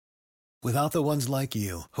Without the ones like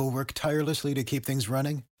you, who work tirelessly to keep things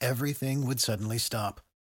running, everything would suddenly stop.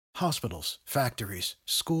 Hospitals, factories,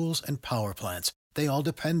 schools, and power plants, they all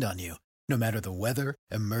depend on you. No matter the weather,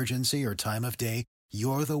 emergency, or time of day,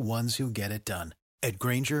 you're the ones who get it done. At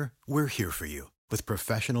Grainger, we're here for you with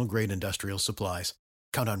professional-grade industrial supplies.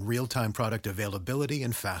 Count on real-time product availability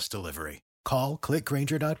and fast delivery. Call,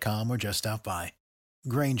 clickgrainger.com, or just stop by.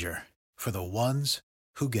 Grainger, for the ones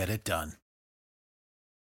who get it done.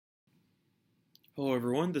 Hello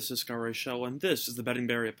everyone, this is Scott Reichel, and this is the Betting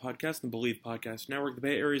Bay Area Podcast and Believe Podcast Network, the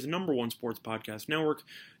Bay Area's #1 sports podcast network,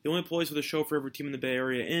 the only place with a show for every team in the Bay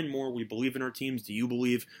Area and more. We believe in our teams. Do you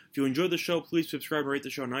believe? If you enjoyed the show, please subscribe and rate the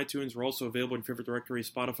show on iTunes. We're also available in your favorite directory,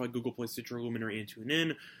 Spotify, Google Play, Stitcher, Luminary, and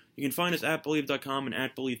TuneIn. You can find us at Believe.com and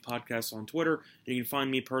at Believe Podcasts on Twitter, and you can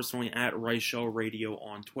find me personally at Reichel Radio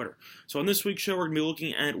on Twitter. So on this week's show, we're going to be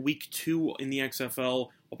looking at Week 2 in the XFL,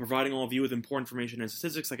 while providing all of you with important information and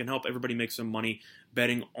statistics that can help everybody make some money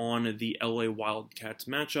betting on the LA Wildcats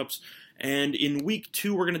matchups. And in Week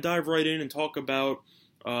 2, we're going to dive right in and talk about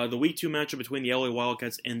the Week 2 matchup between the LA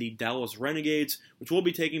Wildcats and the Dallas Renegades, which will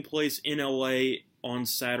be taking place in LA on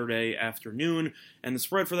Saturday afternoon. And the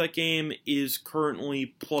spread for that game is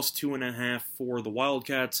currently plus 2.5 for the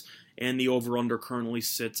Wildcats, and the over-under currently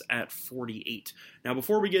sits at 48. Now,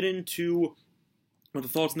 before we get into the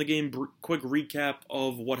thoughts on the game, quick recap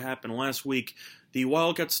of what happened last week. The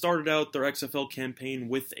Wildcats started out their XFL campaign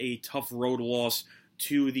with a tough road loss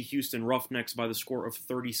to the Houston Roughnecks by the score of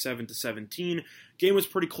 37-17. Game was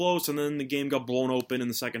pretty close, and then the game got blown open in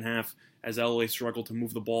the second half as LA struggled to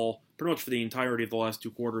move the ball pretty much for the entirety of the last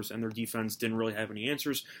 2 quarters, and their defense didn't really have any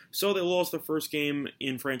answers. So they lost their first game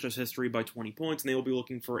in franchise history by 20 points, and they will be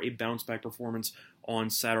looking for a bounce-back performance on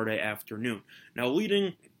Saturday afternoon. Now,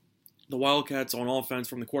 leading the Wildcats on offense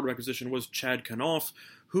from the quarterback position was Chad Kanoff,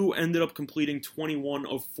 who ended up completing 21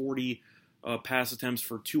 of 40 pass attempts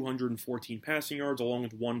for 214 passing yards, along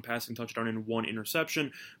with 1 passing touchdown and 1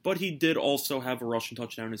 interception, but he did also have a rushing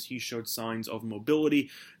touchdown as he showed signs of mobility.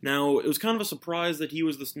 Now, it was kind of a surprise that he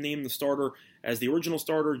was named the starter, as the original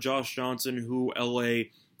starter, Josh Johnson, who LA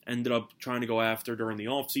ended up trying to go after during the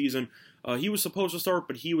offseason. He was supposed to start,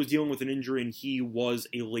 but he was dealing with an injury, and he was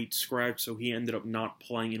a late scratch, so he ended up not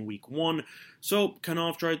playing in Week 1. So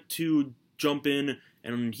Kanoff tried to jump in,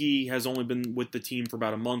 and he has only been with the team for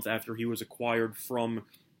about a month after he was acquired from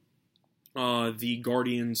the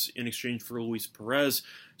Guardians in exchange for Luis Perez.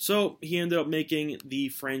 So he ended up making the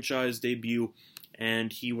franchise debut,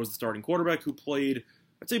 and he was the starting quarterback who played,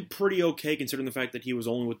 I'd say, pretty okay considering the fact that he was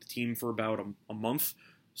only with the team for about a month.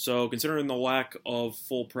 So considering the lack of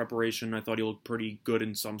full preparation, I thought he looked pretty good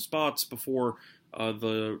in some spots before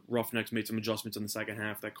the Roughnecks made some adjustments in the second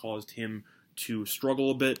half that caused him to struggle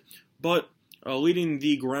a bit. But leading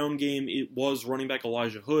the ground game, it was running back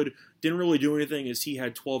Elijah Hood. Didn't really do anything as he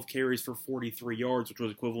had 12 carries for 43 yards, which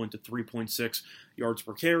was equivalent to 3.6 yards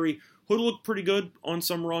per carry. Hood looked pretty good on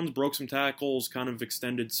some runs, broke some tackles, kind of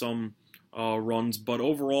extended some runs. But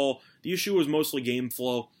overall, the issue was mostly game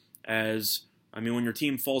flow, as when your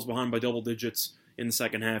team falls behind by double digits in the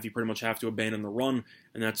second half, you pretty much have to abandon the run,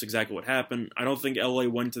 and that's exactly what happened. I don't think LA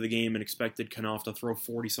went to the game and expected Kanoff to throw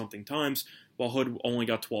 40-something times, while Hood only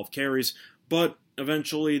got 12 carries. But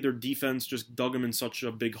eventually, their defense just dug him in such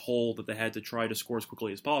a big hole that they had to try to score as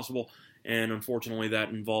quickly as possible, and unfortunately that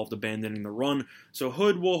involved abandoning the run. So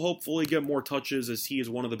Hood will hopefully get more touches, as he is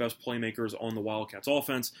one of the best playmakers on the Wildcats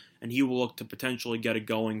offense, and he will look to potentially get it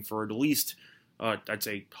going for at least, I'd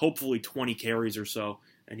say, hopefully 20 carries or so,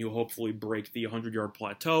 and he'll hopefully break the 100-yard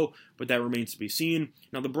plateau, but that remains to be seen.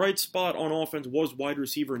 Now, the bright spot on offense was wide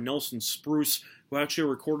receiver Nelson Spruce, who actually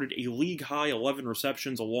recorded a league-high 11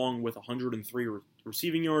 receptions along with 103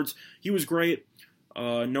 receiving yards. He was great.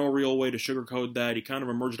 No real way to sugarcoat that. He kind of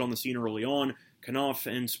emerged on the scene early on. Kanoff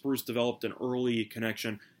and Spruce developed an early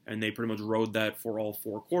connection, and they pretty much rode that for all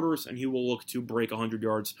 4 quarters, and he will look to break 100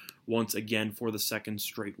 yards once again for the second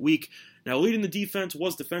straight week. Now, leading the defense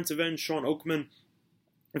was defensive end Shawn Oakman.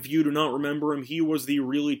 If you do not remember him, he was the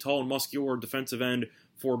really tall and muscular defensive end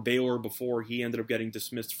for Baylor before he ended up getting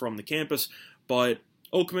dismissed from the campus. But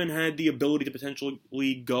Oakman had the ability to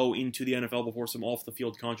potentially go into the NFL before some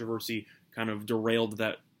off-the-field controversy kind of derailed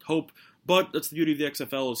that hope. But that's the beauty of the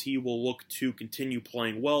XFL, is he will look to continue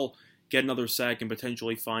playing well, get another sack, and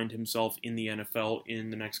potentially find himself in the NFL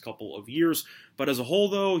in the next couple of years. But as a whole,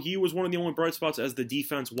 though, he was one of the only bright spots, as the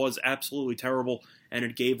defense was absolutely terrible, and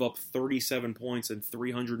it gave up 37 points and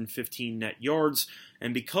 315 net yards.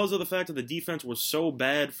 And because of the fact that the defense was so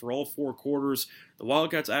bad for all 4 quarters, the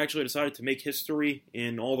Wildcats actually decided to make history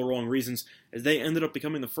in all the wrong reasons, as they ended up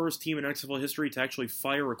becoming the first team in XFL history to actually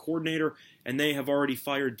fire a coordinator, and they have already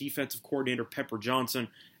fired defensive coordinator Pepper Johnson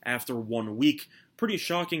after 1 week. Pretty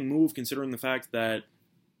shocking move, considering the fact that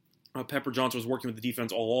Pepper Johnson was working with the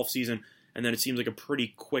defense all offseason, and then it seems like a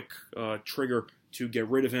pretty quick trigger to get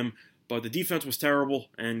rid of him. But the defense was terrible,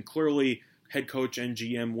 and clearly head coach and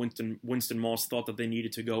GM Winston Moss thought that they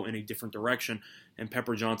needed to go in a different direction, and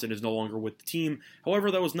Pepper Johnson is no longer with the team.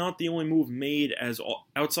 However, that was not the only move made, as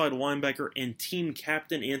outside linebacker and team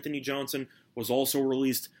captain Anthony Johnson was also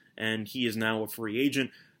released, and he is now a free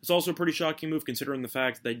agent. It's also a pretty shocking move, considering the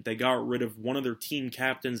fact that they got rid of one of their team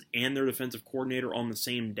captains and their defensive coordinator on the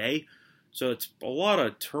same day. So it's a lot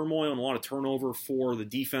of turmoil and a lot of turnover for the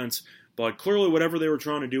defense. But clearly whatever they were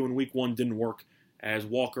trying to do in week 1 didn't work, as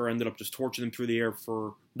Walker ended up just torching them through the air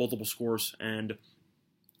for multiple scores. And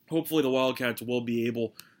hopefully the Wildcats will be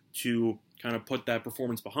able to kind of put that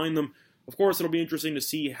performance behind them. Of course, it'll be interesting to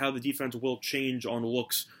see how the defense will change on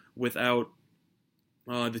looks without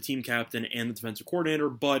the team captain and the defensive coordinator,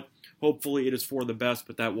 but hopefully it is for the best,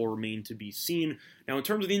 but that will remain to be seen. Now, in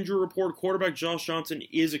terms of the injury report, quarterback Josh Johnson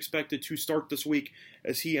is expected to start this week,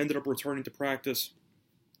 as he ended up returning to practice.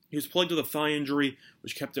 He was plagued with a thigh injury,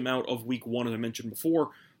 which kept him out of week 1, as I mentioned before,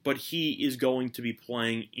 but he is going to be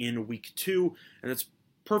playing in week 2, and that's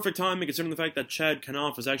perfect timing, considering the fact that Chad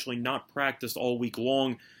Kanoff has actually not practiced all week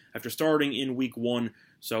long after starting in week 1.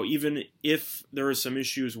 So even if there is some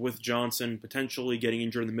issues with Johnson potentially getting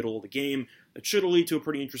injured in the middle of the game, that should lead to a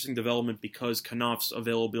pretty interesting development, because Kanoff's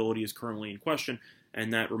availability is currently in question,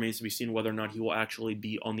 and that remains to be seen whether or not he will actually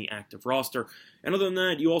be on the active roster. And other than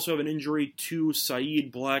that, you also have an injury to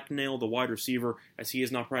Saeed Blacknail, the wide receiver, as he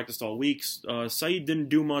has not practiced all week. Saeed didn't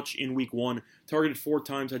do much in week 1, targeted 4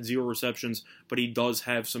 times, had 0 receptions, but he does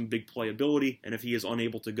have some big playability, and if he is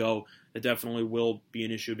unable to go, it definitely will be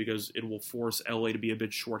an issue, because it will force LA to be a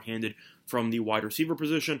bit shorthanded from the wide receiver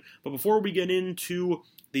position. But before we get into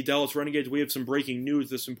the Dallas Renegades, we have some breaking news.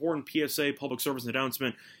 This important PSA, public service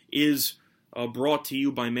announcement, is brought to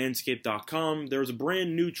you by Manscaped.com. There's a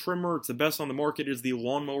brand new trimmer. It's the best on the market. It is the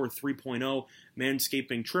Lawnmower 3.0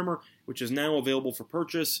 Manscaping Trimmer, which is now available for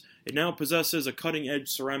purchase. It now possesses a cutting-edge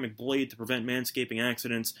ceramic blade to prevent manscaping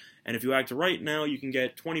accidents. And if you act right now, you can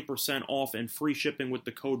get 20% off and free shipping with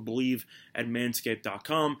the code BELIEVE at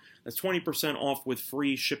Manscaped.com. That's 20% off with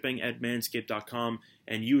free shipping at Manscaped.com,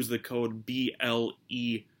 and use the code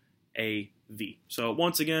BLEAV. So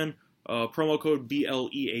once again, promo code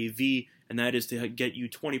BLEAV, and that is to get you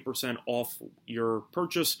 20% off your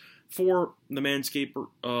purchase for the Manscaped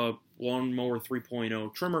Lawnmower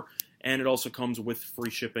 3.0 trimmer, and it also comes with free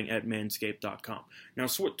shipping at Manscaped.com. Now,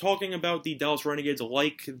 talking about the Dallas Renegades,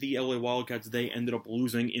 like the LA Wildcats, they ended up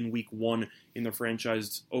losing in week 1 in their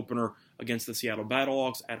franchise opener against the Seattle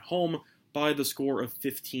Battlehawks at home by the score of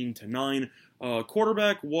 15-9.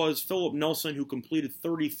 Quarterback was Philip Nelson, who completed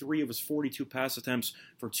 33 of his 42 pass attempts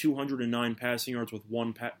for 209 passing yards with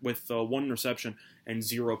one interception and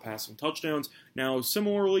 0 passing touchdowns. Now,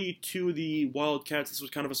 similarly to the Wildcats, this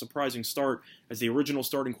was kind of a surprising start, as the original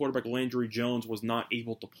starting quarterback Landry Jones was not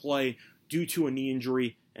able to play due to a knee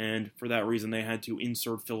injury, and for that reason they had to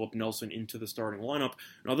insert Philip Nelson into the starting lineup.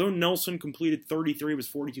 And although Nelson completed 33 of his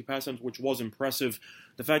 42 pass attempts, which was impressive,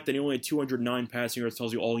 the fact that he only had 209 passing yards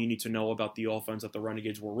tells you all you need to know about the offense that the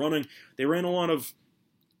Renegades were running. They ran a lot of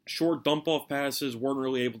short dump-off passes, weren't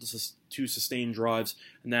really able to sustain drives,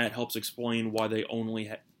 and that helps explain why they only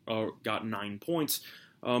got 9 points.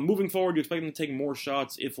 Moving forward, you expect them to take more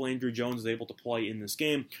shots if Landry Jones is able to play in this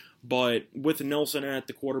game, but with Nelson at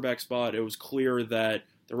the quarterback spot, it was clear that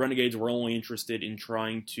the Renegades were only interested in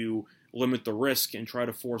trying to limit the risk and try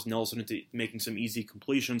to force Nelson into making some easy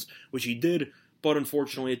completions, which he did, but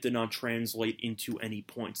unfortunately it did not translate into any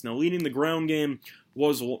points. Now, leading the ground game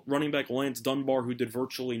was running back Lance Dunbar, who did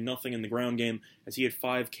virtually nothing in the ground game, as he had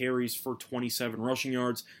 5 carries for 27 rushing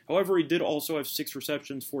yards. However, he did also have 6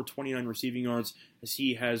 receptions for 29 receiving yards, as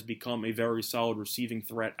he has become a very solid receiving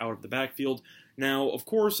threat out of the backfield. Now, of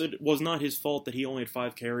course, it was not his fault that he only had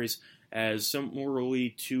 5 carries, as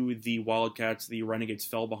similarly to the Wildcats, the Renegades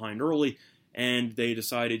fell behind early, and they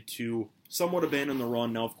decided to somewhat abandon the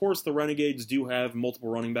run. Now, of course, the Renegades do have multiple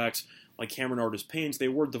running backs, like Cameron Artis-Payne. They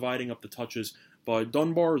were dividing up the touches, but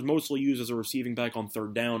Dunbar is mostly used as a receiving back on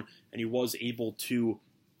third down, and he was able to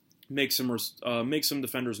make some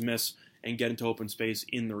defenders miss and get into open space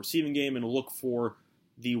in the receiving game, and look for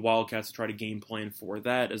the Wildcats to try to game plan for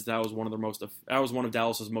that, as that was one of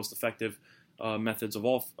Dallas's most effective methods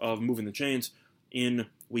of moving the chains in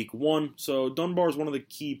week 1. So Dunbar is one of the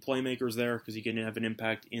key playmakers there because he can have an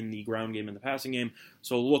impact in the ground game and the passing game.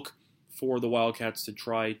 So look for the Wildcats to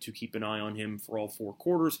try to keep an eye on him for all 4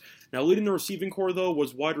 quarters. Now, leading the receiving corps, though,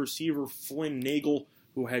 was wide receiver Flynn Nagel,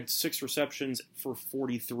 who had 6 receptions for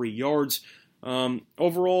 43 yards.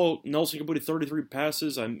 Overall, Nelson completed 33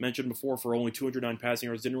 passes, I mentioned before, for only 209 passing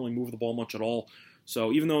yards, didn't really move the ball much at all.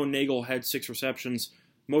 So even though Nagel had 6 receptions,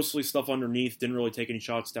 mostly stuff underneath, didn't really take any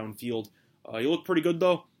shots downfield. He looked pretty good,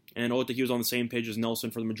 though, and I looked like he was on the same page as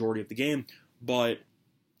Nelson for the majority of the game, but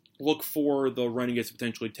look for the Renegades to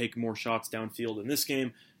potentially take more shots downfield in this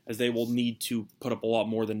game, as they will need to put up a lot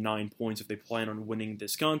more than 9 points if they plan on winning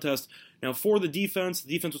this contest. Now, for the defense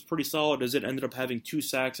was pretty solid, as it ended up having 2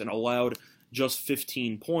 sacks and allowed just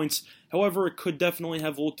 15 points. However, it could definitely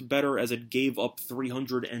have looked better, as it gave up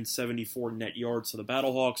 374 net yards to the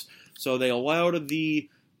Battlehawks. So they allowed the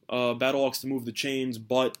Battlehawks to move the chains,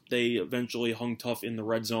 but they eventually hung tough in the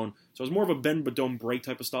red zone. So it was more of a bend but don't break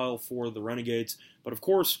type of style for the Renegades. But of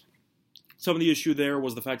course, some of the issue there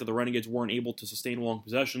was the fact that the Renegades weren't able to sustain long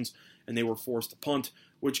possessions, and they were forced to punt,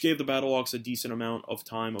 which gave the Battlehawks a decent amount of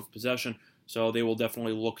time of possession. So they will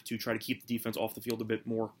definitely look to try to keep the defense off the field a bit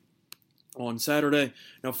more on Saturday.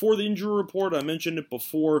 Now, for the injury report, I mentioned it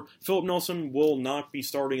before, Philip Nelson will not be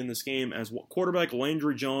starting in this game, as quarterback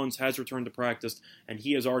Landry Jones has returned to practice, and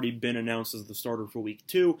he has already been announced as the starter for Week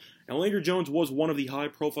 2. Now, Landry Jones was one of the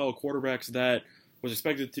high-profile quarterbacks that was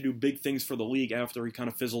expected to do big things for the league after he kind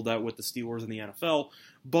of fizzled out with the Steelers in the NFL,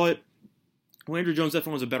 but Landry Jones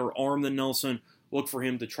definitely has a better arm than Nelson. Look for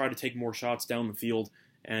him to try to take more shots down the field,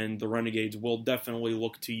 and the Renegades will definitely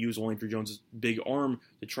look to use Landry Jones' big arm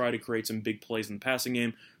to try to create some big plays in the passing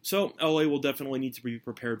game. So LA will definitely need to be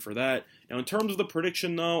prepared for that. Now, in terms of the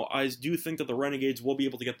prediction, though, I do think that the Renegades will be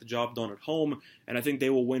able to get the job done at home, and I think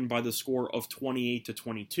they will win by the score of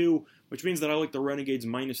 28-22, which means that I like the Renegades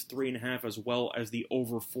minus 3.5 as well as the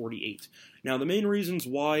over 48. Now, the main reasons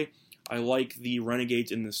why I like the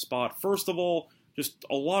Renegades in this spot, first of all, just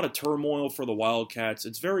a lot of turmoil for the Wildcats.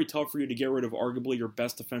 It's very tough for you to get rid of arguably your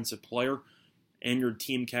best defensive player and your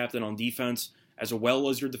team captain on defense, as well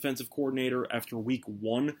as your defensive coordinator after Week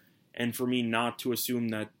 1, and for me not to assume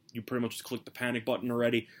that you pretty much just clicked the panic button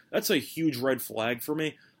already. That's a huge red flag for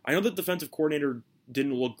me. I know that defensive coordinator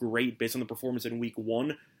didn't look great based on the performance in Week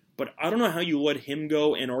 1, but I don't know how you let him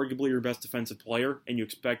go and arguably your best defensive player, and you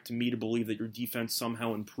expect me to believe that your defense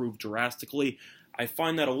somehow improved drastically. I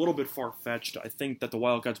find that a little bit far-fetched. I think that the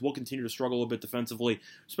Wildcats will continue to struggle a bit defensively,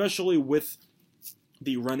 especially with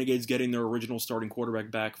the Renegades getting their original starting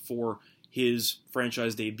quarterback back for his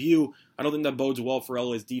franchise debut. I don't think that bodes well for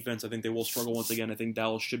LA's defense. I think they will struggle once again. I think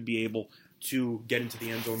Dallas should be able to get into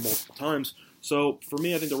the end zone multiple times. So for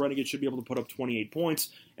me, I think the Renegades should be able to put up 28 points.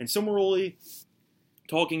 And similarly,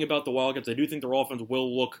 talking about the Wildcats, I do think their offense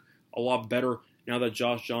will look a lot better now that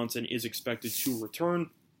Josh Johnson is expected to return.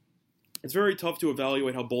 It's very tough to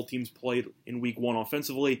evaluate how both teams played in Week 1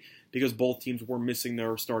 offensively because both teams were missing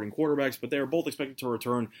their starting quarterbacks, but they are both expected to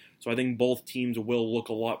return, so I think both teams will look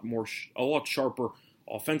a lot sharper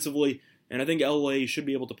offensively, and I think LA should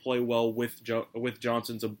be able to play well with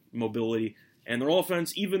Johnson's mobility. And their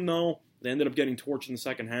offense, even though they ended up getting torched in the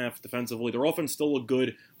second half defensively, their offense still looked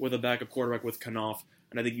good with a backup quarterback with Knopf.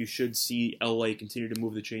 And I think you should see LA continue to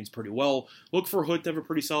move the chains pretty well. Look for Hood to have a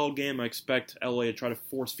pretty solid game. I expect LA to try to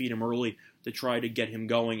force feed him early to try to get him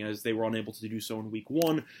going, as they were unable to do so in Week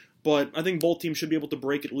 1. But I think both teams should be able to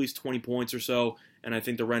break at least 20 points or so, and I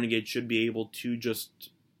think the Renegades should be able to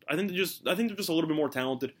I think they're just a little bit more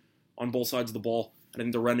talented on both sides of the ball. I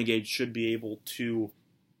think the Renegades should be able to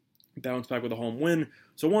bounce back with a home win.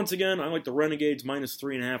 So once again, I like the Renegades minus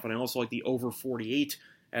 3.5, and I also like the over 48.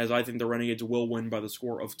 As I think the Renegades will win by the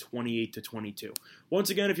score of 28-22. Once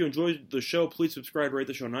again, if you enjoyed the show, please subscribe, rate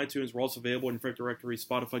the show on iTunes. We're also available in Favorite Directory,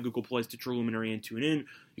 Spotify, Google Play, Stitcher, Luminary, and TuneIn.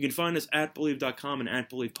 You can find us at Believe.com and at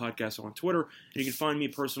Believe Podcast on Twitter. And you can find me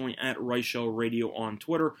personally at Rice Show Radio on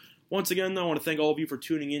Twitter. Once again, though, I want to thank all of you for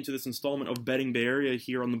tuning in to this installment of Betting Bay Area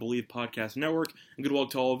here on the Believe Podcast Network. And good luck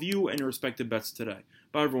to all of you and your respective bets today.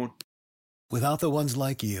 Bye, everyone. Without the ones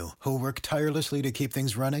like you, who work tirelessly to keep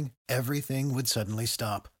things running, everything would suddenly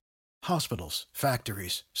stop. Hospitals,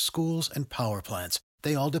 factories, schools, and power plants,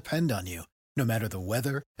 they all depend on you. No matter the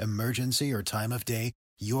weather, emergency, or time of day,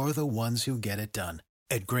 you're the ones who get it done.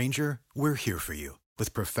 At Grainger, we're here for you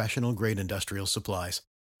with professional-grade industrial supplies.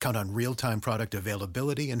 Count on real-time product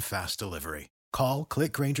availability and fast delivery. Call,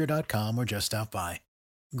 click Grainger.com, or just stop by.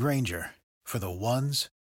 Grainger, for the ones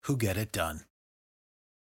who get it done.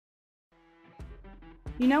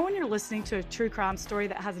 You know when you're listening to a true crime story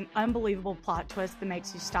that has an unbelievable plot twist that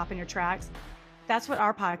makes you stop in your tracks? That's what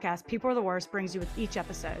our podcast, People Are the Worst, brings you with each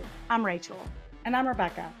episode. I'm Rachel. And I'm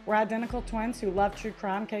Rebecca. We're identical twins who love true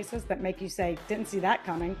crime cases that make you say, didn't see that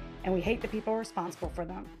coming, and we hate the people responsible for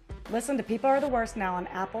them. Listen to People Are the Worst now on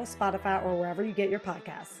Apple, Spotify, or wherever you get your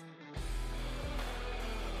podcasts.